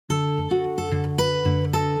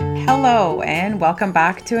Hello, and welcome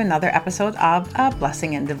back to another episode of A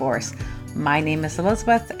Blessing in Divorce. My name is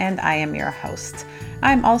Elizabeth, and I am your host.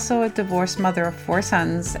 I'm also a divorced mother of 4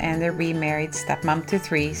 sons and a remarried stepmom to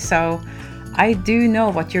 3, so I do know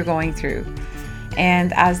what you're going through.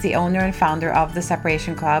 And as the owner and founder of the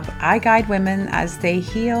Separation Club, I guide women as they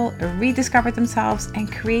heal, rediscover themselves,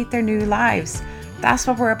 and create their new lives. That's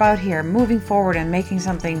what we're about here, moving forward and making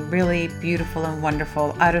something really beautiful and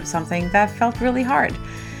wonderful out of something that felt really hard.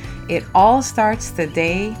 It all starts the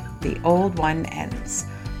day the old one ends.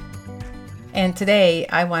 And today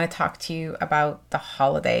I want to talk to you about the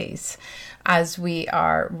holidays. As we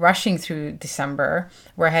are rushing through December,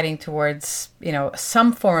 we're heading towards,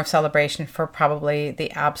 some form of celebration for probably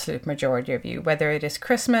the absolute majority of you, whether it is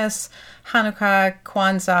Christmas, Hanukkah,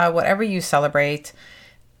 Kwanzaa, whatever you celebrate.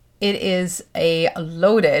 It is a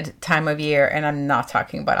loaded time of year, and I'm not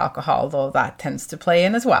talking about alcohol, though that tends to play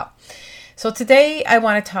in as well. So today I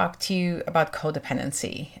want to talk to you about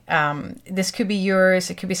codependency. This could be yours,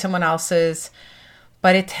 it could be someone else's,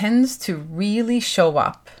 but it tends to really show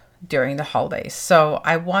up during the holidays. So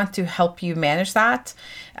I want to help you manage that,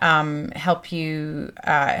 help you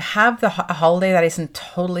have a holiday that isn't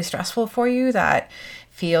totally stressful for you, that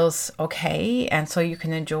feels okay, and so you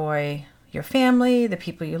can enjoy your family, the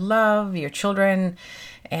people you love, your children,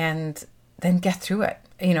 and then get through it,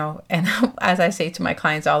 And as I say to my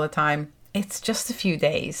clients all the time, it's just a few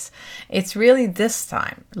days. It's really this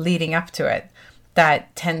time leading up to it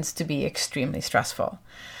that tends to be extremely stressful.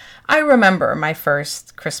 I remember my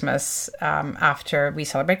first Christmas after we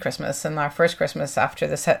celebrate Christmas, and our first Christmas after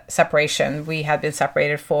the separation. We had been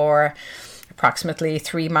separated for approximately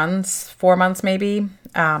 3 months, 4 months maybe,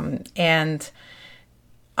 and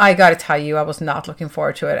I got to tell you, I was not looking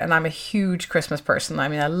forward to it. And I'm a huge Christmas person. I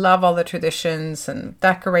mean, I love all the traditions and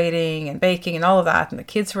decorating and baking and all of that. And the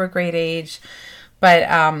kids were a great age. But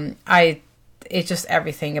it just,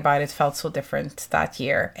 everything about it felt so different that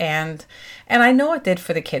year. And I know it did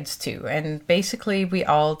for the kids too. And basically, we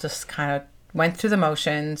all just kind of went through the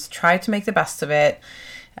motions, tried to make the best of it.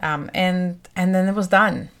 And then it was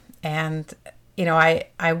done. And,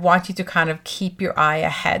 I want you to kind of keep your eye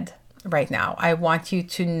ahead right now. I want you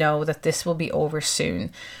to know that this will be over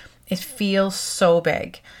soon. It feels so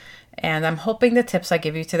big. And I'm hoping the tips I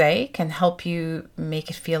give you today can help you make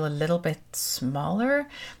it feel a little bit smaller,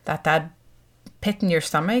 that pit in your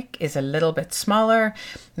stomach is a little bit smaller.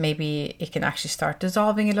 Maybe it can actually start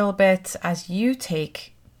dissolving a little bit as you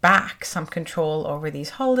take back some control over these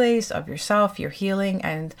holidays of yourself, your healing,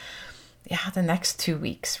 and the next 2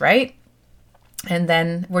 weeks, right? And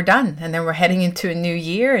then we're done. And then we're heading into a new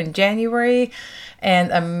year in January,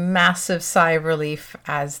 and a massive sigh of relief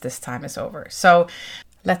as this time is over. So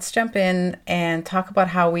let's jump in and talk about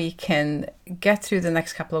how we can get through the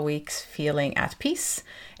next couple of weeks feeling at peace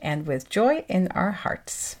and with joy in our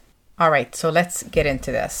hearts. All right, so let's get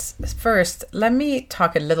into this. First, let me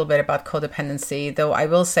talk a little bit about codependency, though I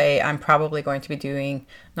will say I'm probably going to be doing,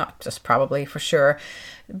 not just probably, for sure,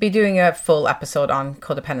 be doing a full episode on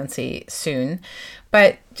codependency soon.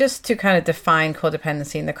 But just to kind of define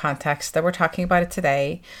codependency in the context that we're talking about it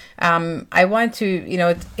today, I want to,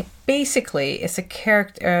 it basically is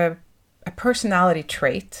a personality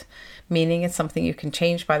trait, meaning it's something you can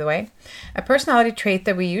change, by the way. A personality trait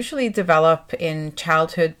that we usually develop in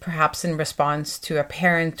childhood, perhaps in response to a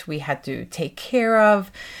parent we had to take care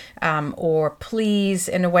of or please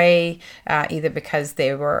in a way, either because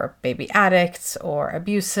they were maybe addicts or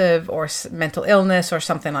abusive or mental illness or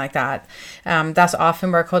something like that. That's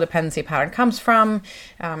often where a codependency pattern comes from.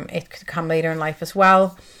 It could come later in life as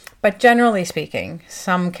well. But generally speaking,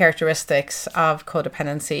 some characteristics of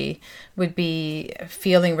codependency would be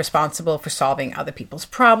feeling responsible for solving other people's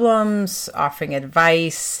problems, offering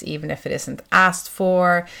advice, even if it isn't asked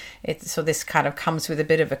for. So this kind of comes with a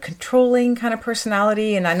bit of a controlling kind of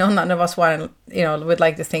personality. And I know none of us would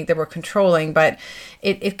like to think that we're controlling, but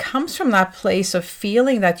it comes from that place of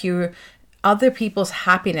feeling that other people's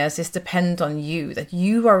happiness is dependent on you, that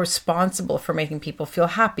you are responsible for making people feel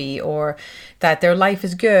happy, or that their life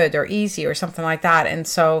is good or easy or something like that. And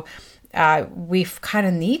so we kind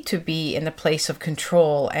of need to be in the place of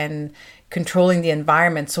control and controlling the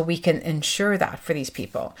environment so we can ensure that for these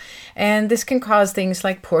people. And this can cause things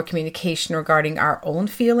like poor communication regarding our own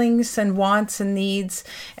feelings and wants and needs.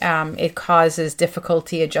 It causes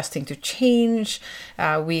difficulty adjusting to change.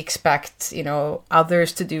 We expect,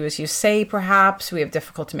 others to do as you say, perhaps. We have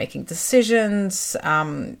difficulty making decisions.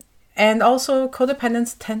 And also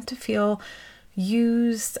codependents tend to feel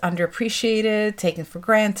used, underappreciated, taken for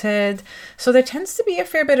granted. So there tends to be a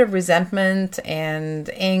fair bit of resentment and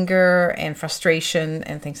anger and frustration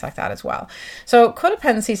and things like that as well. So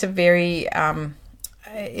codependency is a very,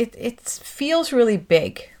 it feels really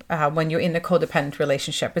big when you're in a codependent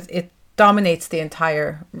relationship. It dominates the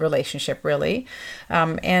entire relationship, really.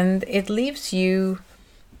 And it leaves you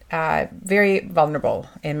very vulnerable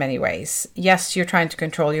in many ways. Yes, you're trying to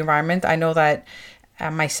control your environment. I know that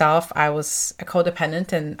myself, I was a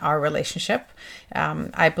codependent in our relationship.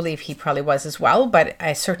 I believe he probably was as well, but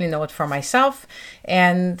I certainly know it for myself.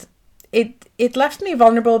 And it left me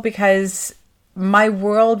vulnerable because my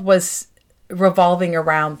world was revolving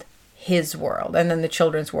around his world and then the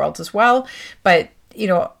children's worlds as well. But,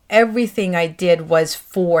 everything I did was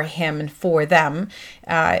for him and for them.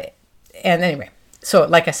 And anyway, so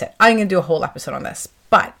like I said, I'm going to do a whole episode on this.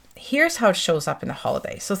 But here's how it shows up in the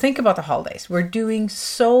holidays. So think about the holidays. We're doing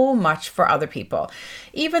so much for other people,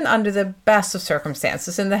 even under the best of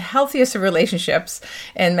circumstances, in the healthiest of relationships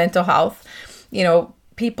and mental health.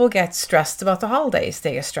 People get stressed about the holidays.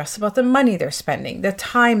 They get stressed about the money they're spending, the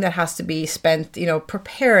time that has to be spent,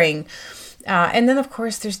 preparing. And then, of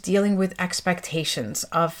course, there's dealing with expectations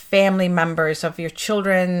of family members, of your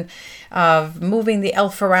children, of moving the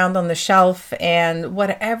elf around on the shelf, and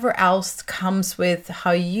whatever else comes with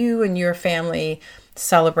how you and your family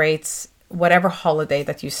celebrates whatever holiday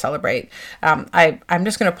that you celebrate. I'm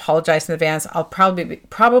just going to apologize in advance. I'll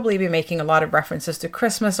probably be making a lot of references to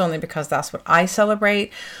Christmas only because that's what I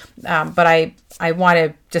celebrate. But I want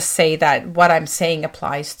to just say that what I'm saying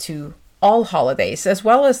applies to all holidays, as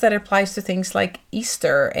well as that it applies to things like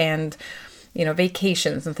Easter and,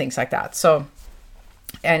 vacations and things like that. So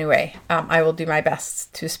anyway, I will do my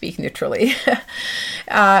best to speak neutrally,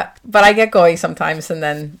 but I get going sometimes and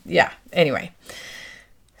then, anyway.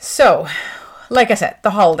 So like I said,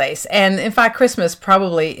 the holidays, and in fact, Christmas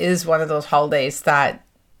probably is one of those holidays that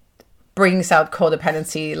brings out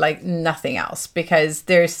codependency like nothing else, because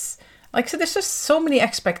there's just so many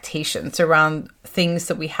expectations around things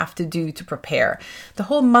that we have to do to prepare. The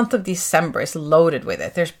whole month of December is loaded with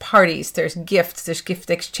it. There's parties, there's gifts, there's gift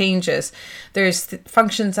exchanges, there's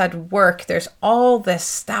functions at work, there's all this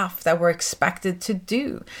stuff that we're expected to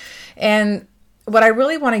do. And what I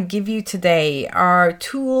really want to give you today are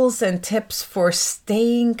tools and tips for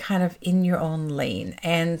staying kind of in your own lane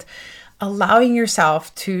and allowing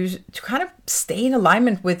yourself to kind of stay in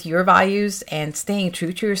alignment with your values and staying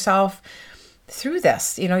true to yourself through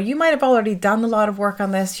this. You might have already done a lot of work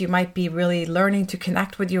on this. You might be really learning to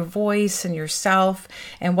connect with your voice and yourself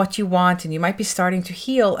and what you want, and you might be starting to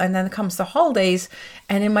heal. And then comes the holidays,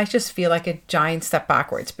 and it might just feel like a giant step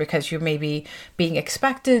backwards because you're maybe being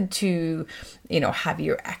expected to, have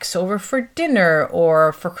your ex over for dinner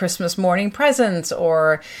or for Christmas morning presents,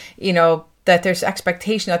 or, that there's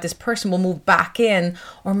expectation that this person will move back in,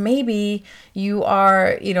 or maybe you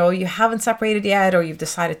are, you haven't separated yet, or you've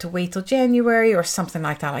decided to wait till January or something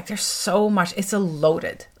like that. Like there's so much, it's a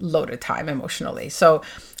loaded time emotionally. So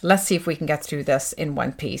let's see if we can get through this in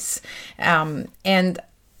one piece. And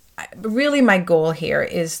really my goal here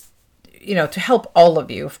is, to help all of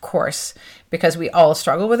you, of course, because we all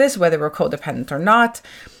struggle with this, whether we're codependent or not.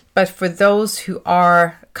 But for those who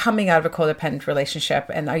are coming out of a codependent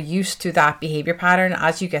relationship and are used to that behavior pattern,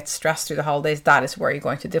 as you get stressed through the holidays, that is where you're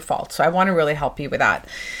going to default. So I want to really help you with that.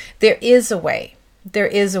 There is a way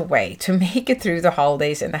to make it through the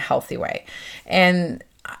holidays in a healthy way. And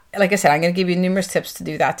like I said, I'm going to give you numerous tips to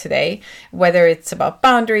do that today, whether it's about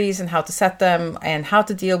boundaries and how to set them and how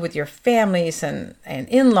to deal with your families and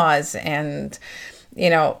in-laws and,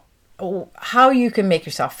 how you can make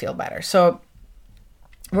yourself feel better. So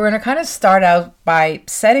we're going to kind of start out by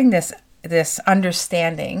setting this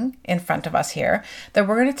understanding in front of us here that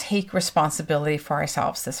we're going to take responsibility for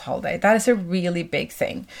ourselves this holiday. That is a really big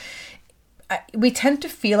thing. We tend to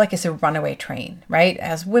feel like it's a runaway train, right?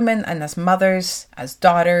 As women and as mothers, as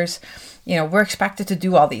daughters, we're expected to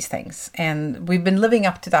do all these things. And we've been living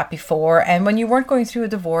up to that before. And when you weren't going through a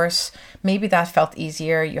divorce, maybe that felt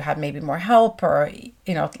easier. You had maybe more help, or,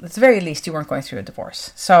 at the very least, you weren't going through a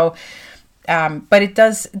divorce. So but it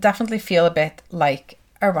does definitely feel a bit like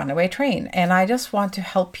a runaway train. And I just want to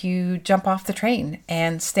help you jump off the train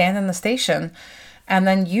and stand in the station. And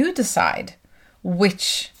then you decide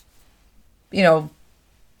which,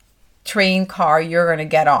 train car you're going to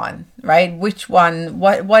get on, right? Which one,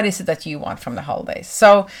 what is it that you want from the holidays?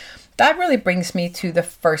 So that really brings me to the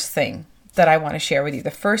first thing that I want to share with you.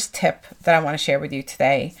 The first tip that I want to share with you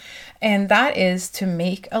today And that is to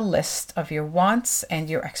make a list of your wants and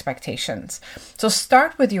your expectations. So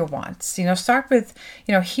start with your wants, start with,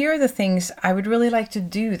 here are the things I would really like to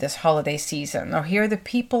do this holiday season, or here are the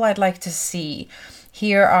people I'd like to see.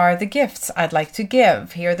 Here are the gifts I'd like to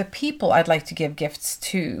give. Here are the people I'd like to give gifts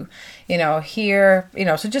to.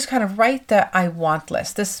 So just kind of write the I want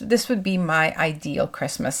list. This would be my ideal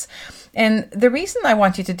Christmas. And the reason I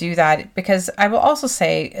want you to do that, because I will also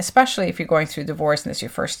say, especially if you're going through divorce and it's your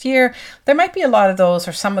first year, there might be a lot of those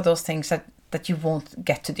or some of those things that you won't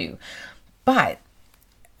get to do. But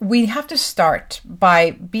we have to start by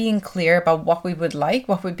being clear about what we would like,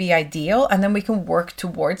 what would be ideal, and then we can work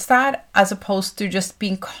towards that, as opposed to just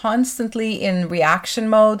being constantly in reaction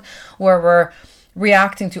mode where we're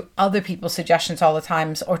reacting to other people's suggestions all the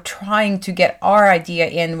time, or trying to get our idea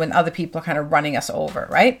in when other people are kind of running us over,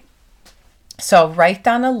 right? So write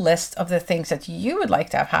down a list of the things that you would like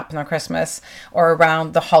to have happen on Christmas or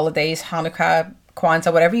around the holidays, Hanukkah,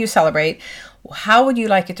 Kwanzaa, whatever you celebrate. How would you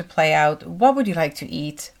like it to play out? What would you like to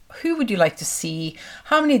eat? Who would you like to see?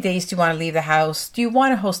 How many days do you want to leave the house? Do you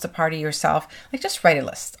want to host a party yourself? Just write a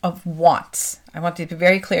list of wants. I want to be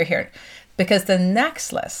very clear here, because the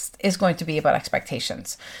next list is going to be about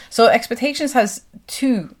expectations. So expectations has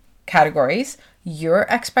two categories: your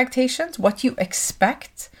expectations, what you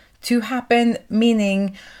expect to happen,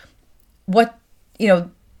 meaning what,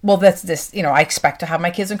 that's this, I expect to have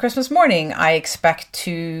my kids on Christmas morning. I expect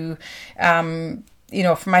to,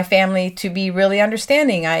 for my family to be really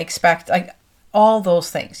understanding. I expect all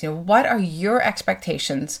those things. What are your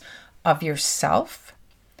expectations of yourself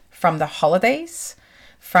from the holidays,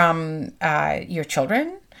 from your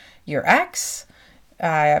children, your ex,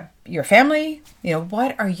 your family?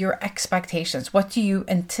 What are your expectations? What do you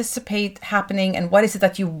anticipate happening? And what is it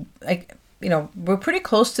that you like? We're pretty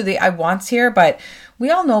close to the I wants here, but we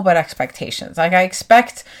all know about expectations. I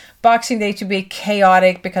expect Boxing Day to be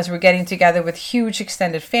chaotic because we're getting together with huge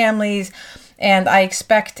extended families. And I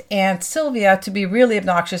expect Aunt Sylvia to be really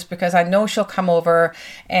obnoxious because I know she'll come over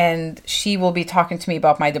and she will be talking to me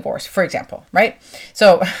about my divorce, for example, right?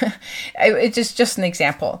 So it's just an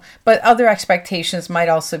example. But other expectations might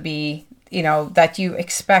also be, that you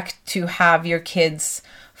expect to have your kids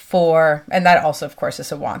for, and that also, of course,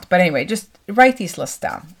 is a want. But anyway, just write these lists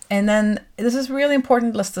down. And then this is a really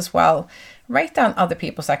important list as well. Write down other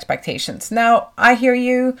people's expectations. Now, I hear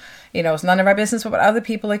you, it's none of our business what other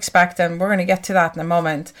people expect, and we're going to get to that in a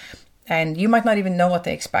moment. And you might not even know what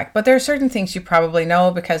they expect, but there are certain things you probably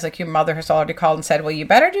know because your mother has already called and said, well, you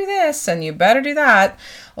better do this and you better do that,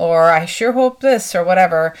 or I sure hope this, or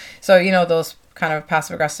whatever. So, those kind of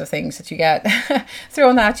passive aggressive things that you get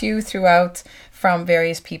thrown at you throughout from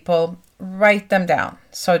various people. Write them down.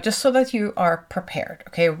 So just so that you are prepared,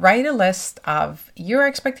 okay? Write a list of your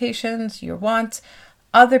expectations, your wants,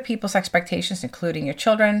 other people's expectations, including your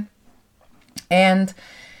children. And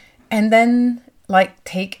then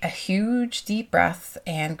take a huge deep breath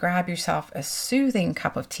and grab yourself a soothing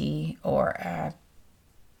cup of tea or a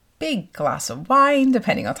big glass of wine,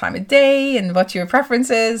 depending on time of day and what your preference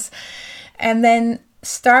is. And then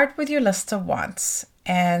start with your list of wants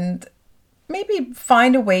and maybe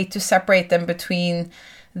find a way to separate them between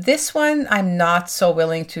this one I'm not so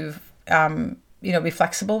willing to, be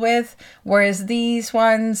flexible with, whereas these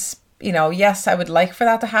ones, yes, I would like for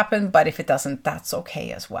that to happen, but if it doesn't, that's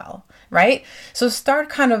okay as well, right? So start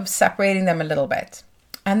kind of separating them a little bit.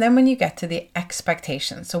 And then when you get to the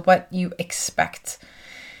expectations, so what you expect,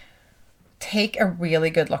 take a really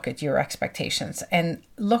good look at your expectations and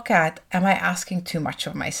look at, am I asking too much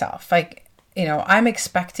of myself? I'm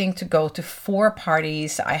expecting to go to 4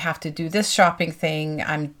 parties. I have to do this shopping thing.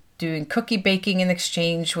 I'm doing cookie baking in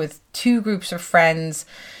exchange with 2 groups of friends.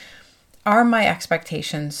 Are my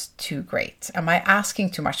expectations too great? Am I asking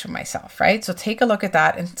too much of myself, right? So take a look at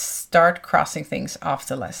that and start crossing things off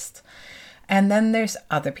the list. And then there's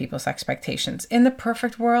other people's expectations. In the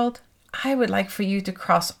perfect world, I would like for you to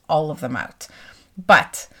cross all of them out.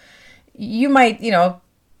 But you might,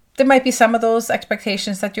 there might be some of those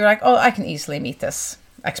expectations that you're like, oh, I can easily meet this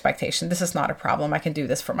expectation. This is not a problem. I can do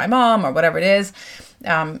this for my mom or whatever it is.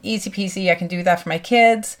 Easy peasy. I can do that for my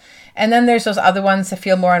kids. And then there's those other ones that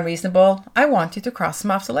feel more unreasonable. I want you to cross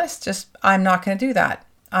them off the list. I'm not going to do that.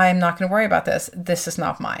 I'm not going to worry about this. This is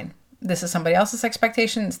not mine. This is somebody else's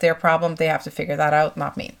expectation. It's their problem. They have to figure that out,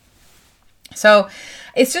 not me. So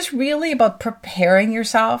it's just really about preparing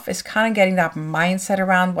yourself. It's kind of getting that mindset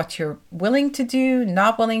around what you're willing to do,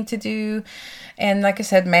 not willing to do. And like I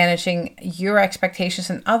said, managing your expectations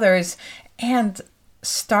and others. And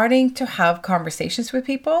starting to have conversations with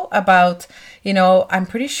people about, I'm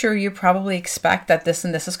pretty sure you probably expect that this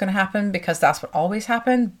and this is going to happen because that's what always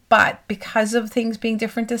happened. But because of things being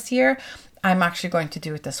different this year, I'm actually going to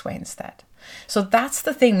do it this way instead. So that's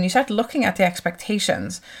the thing. When you start looking at the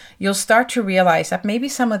expectations, you'll start to realize that maybe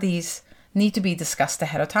some of these need to be discussed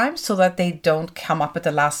ahead of time so that they don't come up at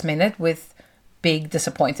the last minute with big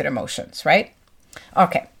disappointed emotions, right?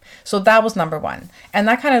 Okay. So that was number one. And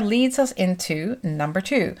that kind of leads us into number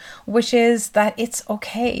two, which is that it's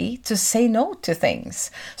okay to say no to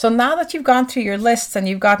things. So now that you've gone through your lists and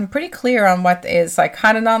you've gotten pretty clear on what is like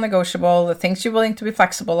kind of non-negotiable, the things you're willing to be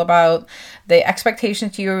flexible about, the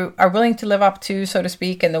expectations you are willing to live up to, so to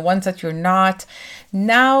speak, and the ones that you're not,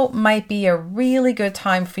 now might be a really good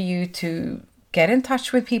time for you to get in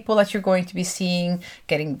touch with people that you're going to be seeing,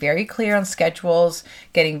 getting very clear on schedules,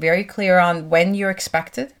 getting very clear on when you're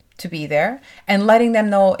expected to be there, and letting them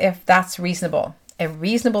know if that's reasonable, a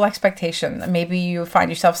reasonable expectation. Maybe you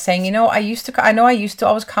find yourself saying, I used to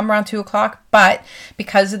always come around 2:00, but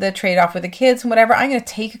because of the trade-off with the kids and whatever, I'm going to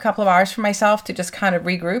take a couple of hours for myself to just kind of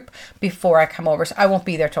regroup before I come over. So I won't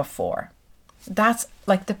be there till 4. That's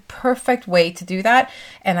like the perfect way to do that.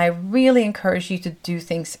 And I really encourage you to do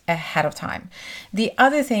things ahead of time. The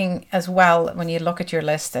other thing as well, when you look at your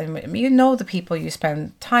list and the people you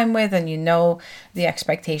spend time with and the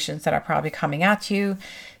expectations that are probably coming at you,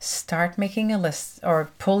 start making a list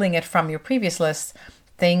or pulling it from your previous list,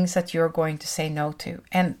 things that you're going to say no to.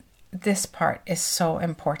 And this part is so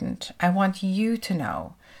important. I want you to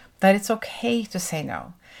know that it's okay to say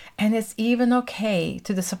no. And it's even okay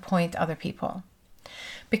to disappoint other people.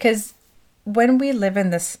 Because when we live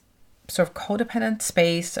in this sort of codependent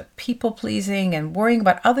space of people pleasing and worrying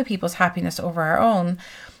about other people's happiness over our own,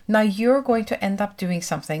 now you're going to end up doing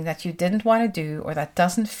something that you didn't want to do or that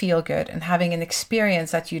doesn't feel good and having an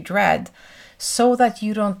experience that you dread so that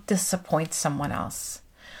you don't disappoint someone else.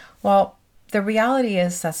 Well, the reality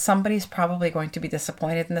is that somebody's probably going to be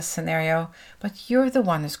disappointed in this scenario, but you're the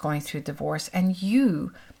one who's going through divorce and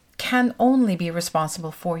you can only be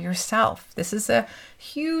responsible for yourself. This is a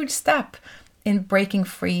huge step in breaking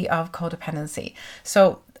free of codependency.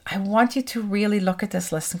 So I want you to really look at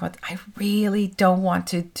this list and go, I really don't want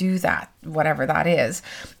to do that, whatever that is.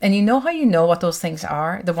 And you know how you know what those things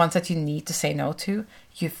are, the ones that you need to say no to?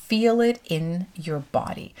 You feel it in your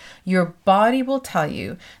body. Your body will tell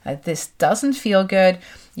you that this doesn't feel good.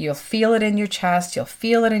 You'll feel it in your chest. You'll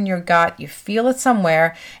feel it in your gut. You feel it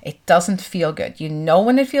somewhere. It doesn't feel good. You know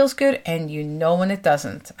when it feels good and you know when it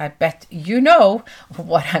doesn't. I bet you know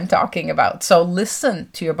what I'm talking about. So listen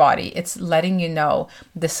to your body. It's letting you know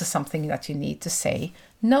this is something that you need to say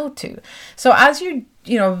no to. So as you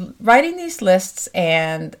writing these lists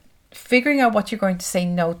and figuring out what you're going to say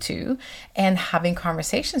no to and having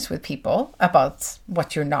conversations with people about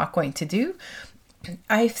what you're not going to do,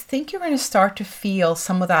 I think you're going to start to feel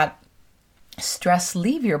some of that stress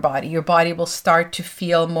leave your body. Your body will start to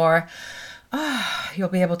feel more, you'll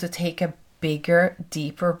be able to take a bigger,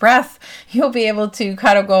 deeper breath. You'll be able to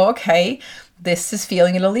kind of go, okay, this is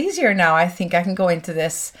feeling a little easier now. I think I can go into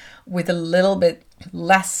this with a little bit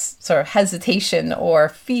less sort of hesitation or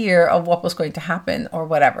fear of what was going to happen or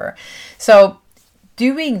whatever. So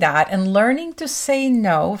doing that and learning to say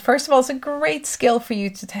no, first of all, it's a great skill for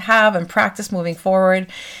you to have and practice moving forward.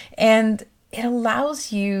 And it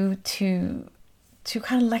allows you to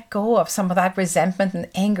kind of let go of some of that resentment and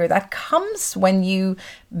anger that comes when you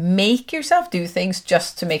make yourself do things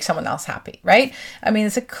just to make someone else happy, right? I mean,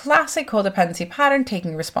 it's a classic codependency pattern,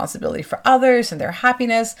 taking responsibility for others and their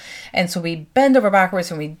happiness. And so we bend over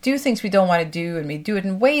backwards and we do things we don't want to do, and we do it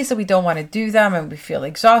in ways that we don't want to do them, and we feel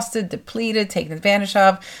exhausted, depleted, taken advantage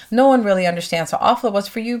of. No one really understands how awful it was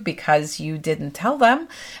for you because you didn't tell them.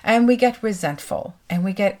 And we get resentful and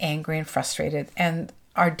we get angry and frustrated, and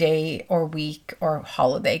our day or week or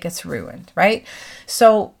holiday gets ruined, right?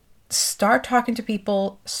 So start talking to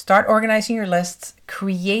people, start organizing your lists,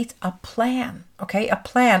 create a plan, okay? A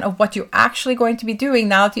plan of what you're actually going to be doing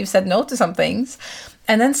now that you've said no to some things,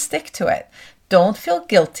 and then stick to it. Don't feel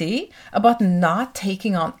guilty about not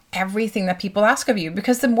taking on everything that people ask of you,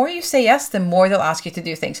 because the more you say yes, the more they'll ask you to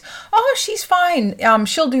do things. Oh, she's fine.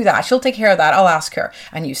 She'll do that. She'll take care of that. I'll ask her.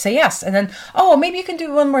 And you say yes. And then, oh, maybe you can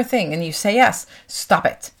do one more thing. And you say yes. Stop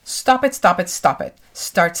it. Stop it. Stop it. Stop it.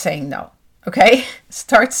 Start saying no. Okay?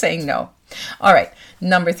 Start saying no. All right.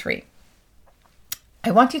 Number 3.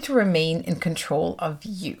 I want you to remain in control of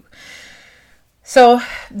you. So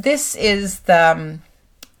this is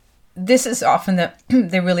often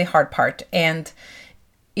the really hard part. And,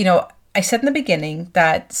 I said in the beginning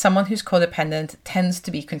that someone who's codependent tends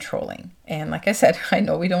to be controlling. And like I said, I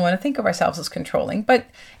know we don't want to think of ourselves as controlling, but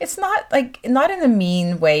it's not in a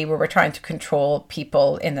mean way where we're trying to control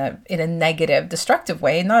people in a negative, destructive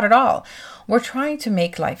way. Not at all. We're trying to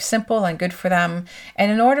make life simple and good for them.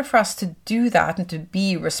 And in order for us to do that and to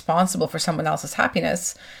be responsible for someone else's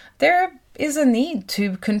happiness, there is a need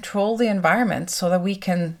to control the environment so that we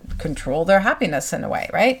can control their happiness in a way,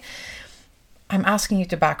 right? I'm asking you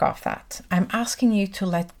to back off that. I'm asking you to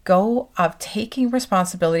let go of taking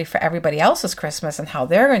responsibility for everybody else's Christmas and how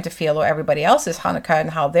they're going to feel, or everybody else's Hanukkah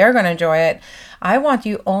and how they're going to enjoy it. I want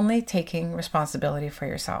you only taking responsibility for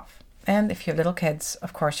yourself. And if you have little kids,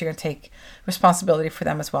 of course, you're going to take responsibility for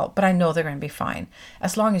them as well. But I know they're going to be fine.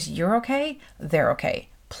 As long as you're okay, they're okay.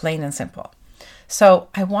 Plain and simple. So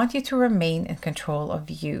I want you to remain in control of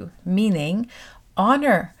you, meaning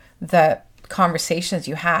honor the conversations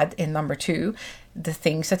you had in number 2, the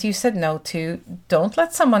things that you said no to. Don't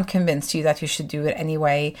let someone convince you that you should do it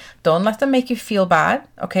anyway. Don't let them make you feel bad.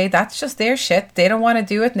 Okay, that's just their shit. They don't want to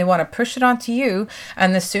do it and they want to push it onto you.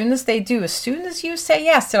 And as soon as they do, as soon as you say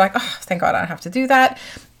yes, they're like, oh, thank God I don't have to do that.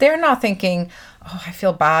 They're not thinking, oh, I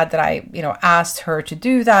feel bad that I, asked her to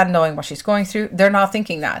do that, knowing what she's going through. They're not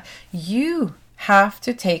thinking that. You have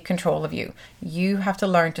to take control of you. You have to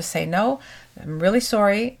learn to say no. I'm really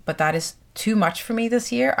sorry, but that is too much for me this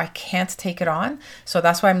year. I can't take it on. So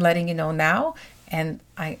that's why I'm letting you know now. And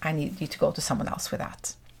I need you to go to someone else with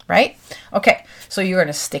that. Right? Okay. So you're going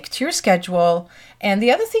to stick to your schedule. And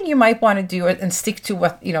the other thing you might want to do and stick to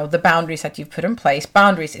what, the boundaries that you've put in place.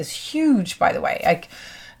 Boundaries is huge, by the way.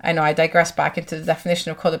 I know I digress back into the definition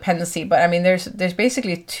of codependency, but I mean, there's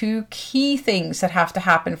basically 2 key things that have to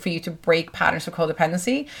happen for you to break patterns of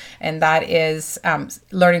codependency. And that is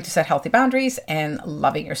learning to set healthy boundaries and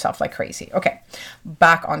loving yourself like crazy. Okay,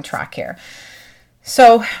 back on track here.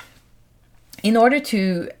 So in order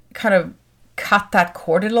to kind of cut that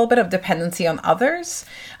cord a little bit of dependency on others,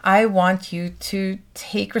 I want you to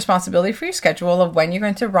take responsibility for your schedule of when you're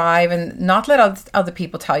going to arrive and not let other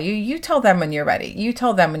people tell you. You tell them when you're ready. You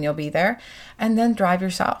tell them when you'll be there, and then drive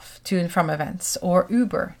yourself to and from events or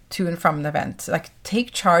Uber to and from an event. Like,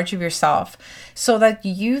 take charge of yourself so that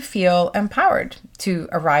you feel empowered to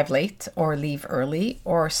arrive late or leave early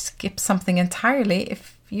or skip something entirely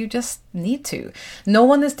if you just need to. No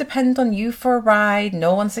one is dependent on you for a ride.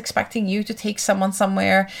 No one's expecting you to take someone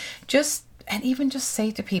somewhere. Even just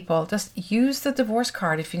say to people, just use the divorce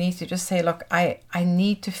card if you need to. Just say, look, I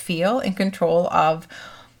need to feel in control of,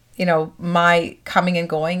 my coming and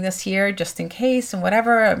going this year, just in case and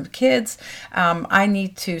whatever, kids. I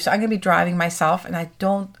need to, so I'm going to be driving myself and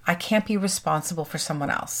I can't be responsible for someone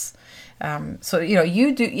else.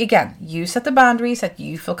 You do, again, you set the boundaries that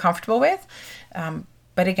you feel comfortable with.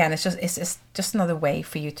 But again, it's just another way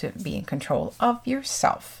for you to be in control of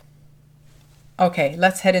yourself. Okay,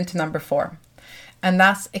 let's head into number 4. And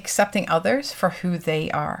that's accepting others for who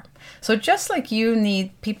they are. So just like you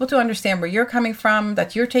need people to understand where you're coming from,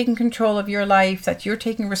 that you're taking control of your life, that you're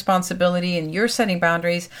taking responsibility and you're setting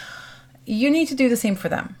boundaries, you need to do the same for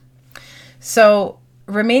them. So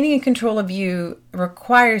remaining in control of you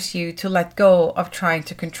requires you to let go of trying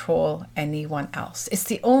to control anyone else. It's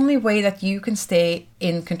the only way that you can stay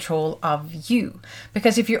in control of you.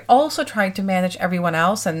 Because if you're also trying to manage everyone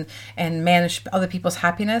else and manage other people's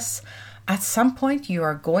happiness, at some point you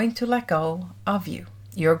are going to let go of you.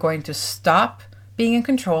 You're going to stop being in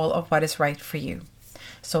control of what is right for you.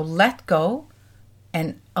 So let go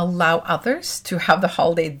and allow others to have the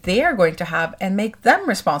holiday they are going to have and make them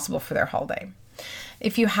responsible for their holiday.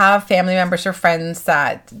 If you have family members or friends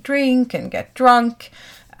that drink and get drunk,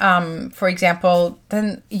 for example,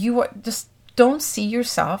 then you just don't see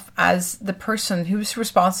yourself as the person who's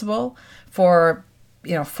responsible for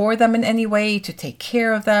them in any way, to take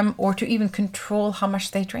care of them or to even control how much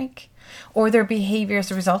they drink or their behavior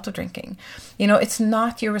as a result of drinking. It's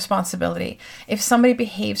not your responsibility. If somebody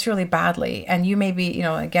behaves really badly and you maybe,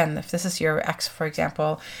 again, if this is your ex, for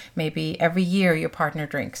example, maybe every year your partner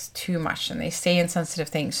drinks too much and they say insensitive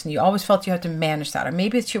things and you always felt you had to manage that. Or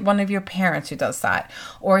maybe it's one of your parents who does that,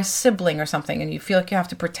 or a sibling or something, and you feel like you have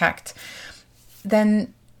to protect.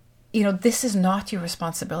 Then this is not your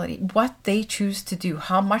responsibility. What they choose to do,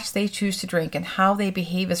 how much they choose to drink, and how they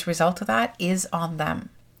behave as a result of that is on them.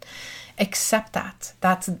 Accept that.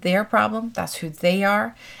 That's their problem. That's who they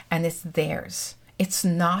are. And it's theirs. It's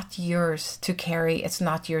not yours to carry. It's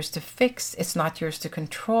not yours to fix. It's not yours to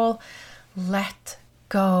control. Let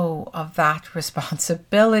go of that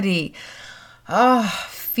responsibility.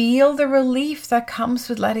 Feel the relief that comes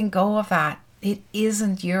with letting go of that. It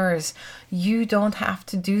isn't yours. You don't have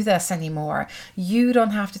to do this anymore. You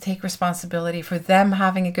don't have to take responsibility for them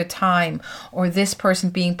having a good time or this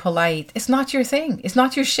person being polite. It's not your thing. It's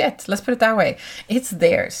not your shit. Let's put it that way. It's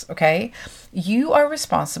theirs, okay? You are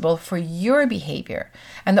responsible for your behavior.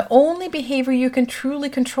 And the only behavior you can truly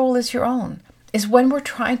control is your own. Is when we're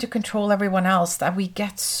trying to control everyone else that we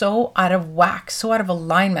get so out of whack, so out of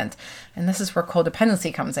alignment. And this is where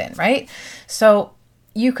codependency comes in, right? So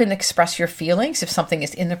you can express your feelings. If something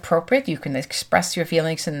is inappropriate, you can express your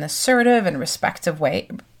feelings in an assertive and respectful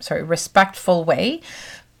way,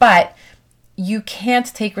 but you can't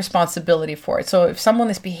take responsibility for it. So if someone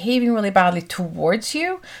is behaving really badly towards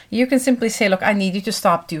you, you can simply say, look, I need you to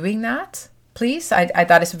stop doing that. Please,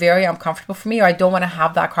 that is very uncomfortable for me, or I don't want to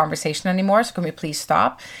have that conversation anymore. So can we please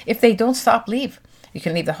stop? If they don't stop, leave. You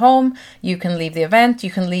can leave the home, you can leave the event,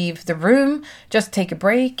 you can leave the room, just take a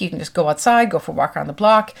break. You can just go outside, go for a walk around the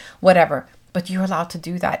block, whatever. But you're allowed to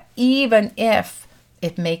do that, even if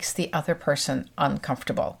it makes the other person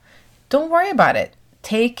uncomfortable. Don't worry about it.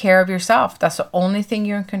 Take care of yourself. That's the only thing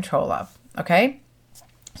you're in control of, okay?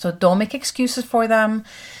 So don't make excuses for them.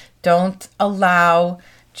 Don't allow,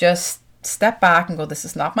 just step back and go, this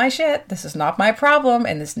is not my shit, this is not my problem,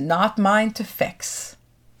 and it's not mine to fix.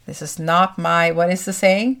 This is not my, what is the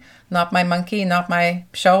saying? Not my monkey, not my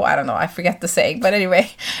show. I don't know. I forget the saying. But anyway,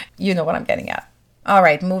 you know what I'm getting at. All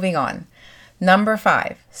right, moving on. Number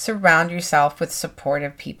 5, surround yourself with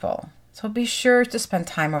supportive people. So be sure to spend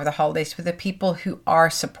time over the holidays with the people who are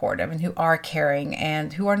supportive and who are caring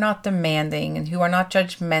and who are not demanding and who are not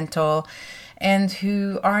judgmental and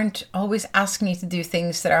who aren't always asking you to do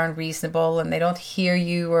things that are unreasonable and they don't hear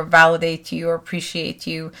you or validate you or appreciate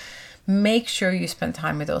you. Make sure you spend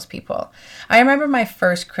time with those people. I remember my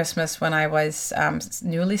first Christmas when I was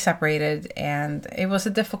newly separated, and it was a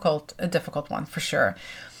difficult one for sure.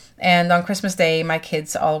 And on Christmas Day, my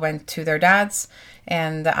kids all went to their dad's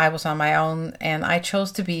and I was on my own, and I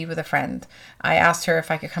chose to be with a friend. I asked her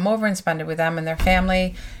if I could come over and spend it with them and their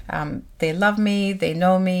family. They love me. They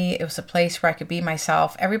know me. It was a place where I could be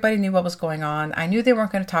myself. Everybody knew what was going on. I knew they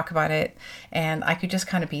weren't going to talk about it, and I could just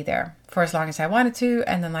kind of be there for as long as I wanted to,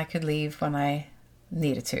 and then I could leave when I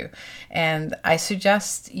needed to. And I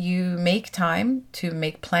suggest you make time to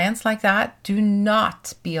make plans like that. Do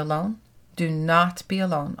not be alone. Do not be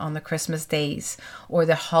alone on the Christmas days or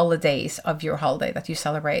the holidays of your holiday that you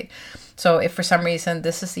celebrate. So if for some reason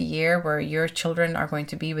this is a year where your children are going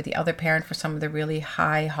to be with the other parent for some of the really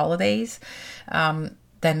high holidays, then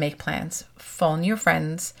make plans. Phone your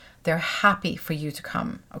friends. They're happy for you to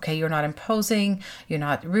come. Okay, you're not imposing. You're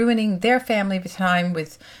not ruining their family time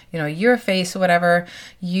with, your face or whatever.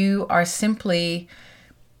 You are simply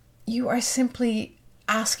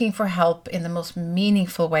asking for help in the most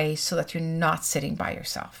meaningful way so that you're not sitting by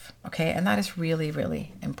yourself. Okay, and that is really,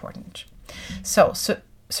 really important. So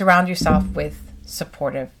surround yourself with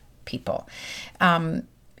supportive people.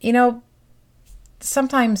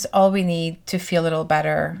 Sometimes all we need to feel a little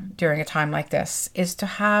better during a time like this is to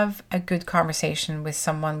have a good conversation with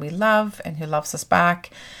someone we love and who loves us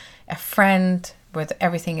back, a friend where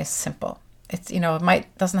everything is simple. It's,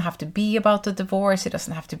 doesn't have to be about the divorce. It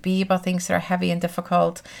doesn't have to be about things that are heavy and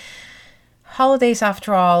difficult. Holidays,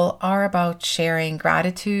 after all, are about sharing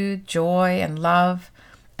gratitude, joy, and love.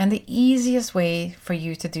 And the easiest way for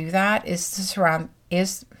you to do that is to surround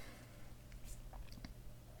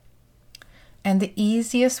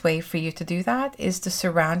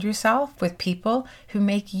yourself with people who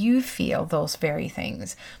make you feel those very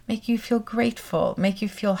things, make you feel grateful, make you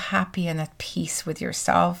feel happy and at peace with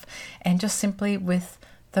yourself and just simply with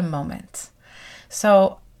the moment.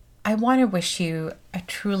 So I want to wish you a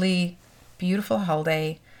truly beautiful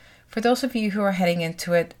holiday. For those of you who are heading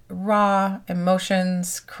into it, raw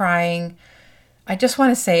emotions, crying, I just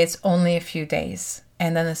want to say it's only a few days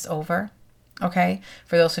and then it's over. Okay,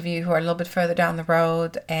 for those of you who are a little bit further down the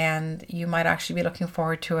road and you might actually be looking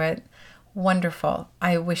forward to it, wonderful.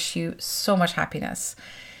 I wish you so much happiness.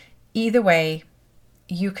 Either way,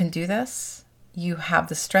 you can do this. You have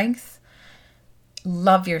the strength.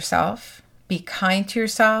 Love yourself. Be kind to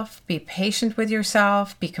yourself. Be patient with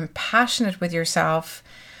yourself. Be compassionate with yourself.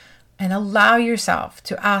 And allow yourself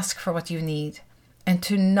to ask for what you need and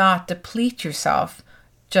to not deplete yourself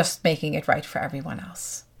just making it right for everyone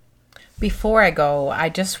else. Before I go, I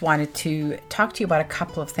just wanted to talk to you about a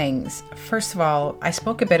couple of things. First of all, I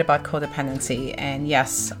spoke a bit about codependency, and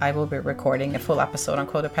yes, I will be recording a full episode on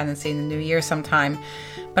codependency in the new year sometime.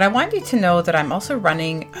 But I want you to know that I'm also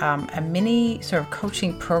running a mini sort of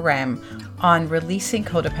coaching program on releasing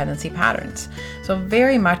codependency patterns. So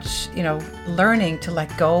very much, learning to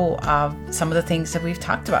let go of some of the things that we've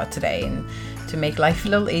talked about today and to make life a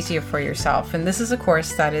little easier for yourself. And this is a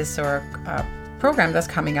course that is our program that's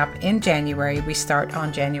coming up in January. We start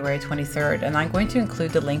on January 23rd, and I'm going to include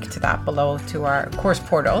the link to that below to our course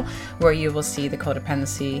portal, where you will see the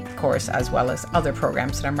codependency course as well as other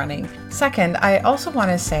programs that I'm running. Second, I also want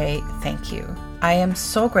to say thank you. I am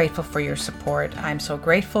so grateful for your support. I'm so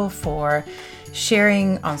grateful for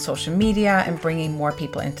sharing on social media and bringing more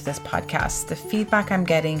people into this podcast. The feedback I'm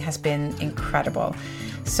getting has been incredible.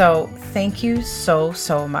 So thank you so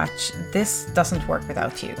much. This doesn't work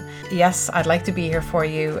without you. Yes, I'd like to be here for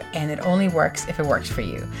you, and it only works if it works for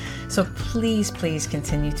you. So please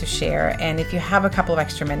continue to share. And if you have a couple of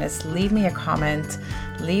extra minutes, leave me a comment,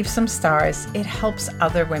 leave some stars. It helps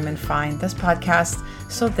other women find this podcast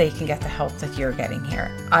so they can get the help that you're getting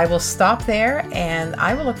here. I will stop there, and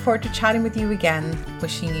I will look forward to chatting with you again,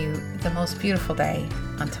 wishing you the most beautiful day.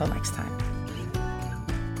 Until next time.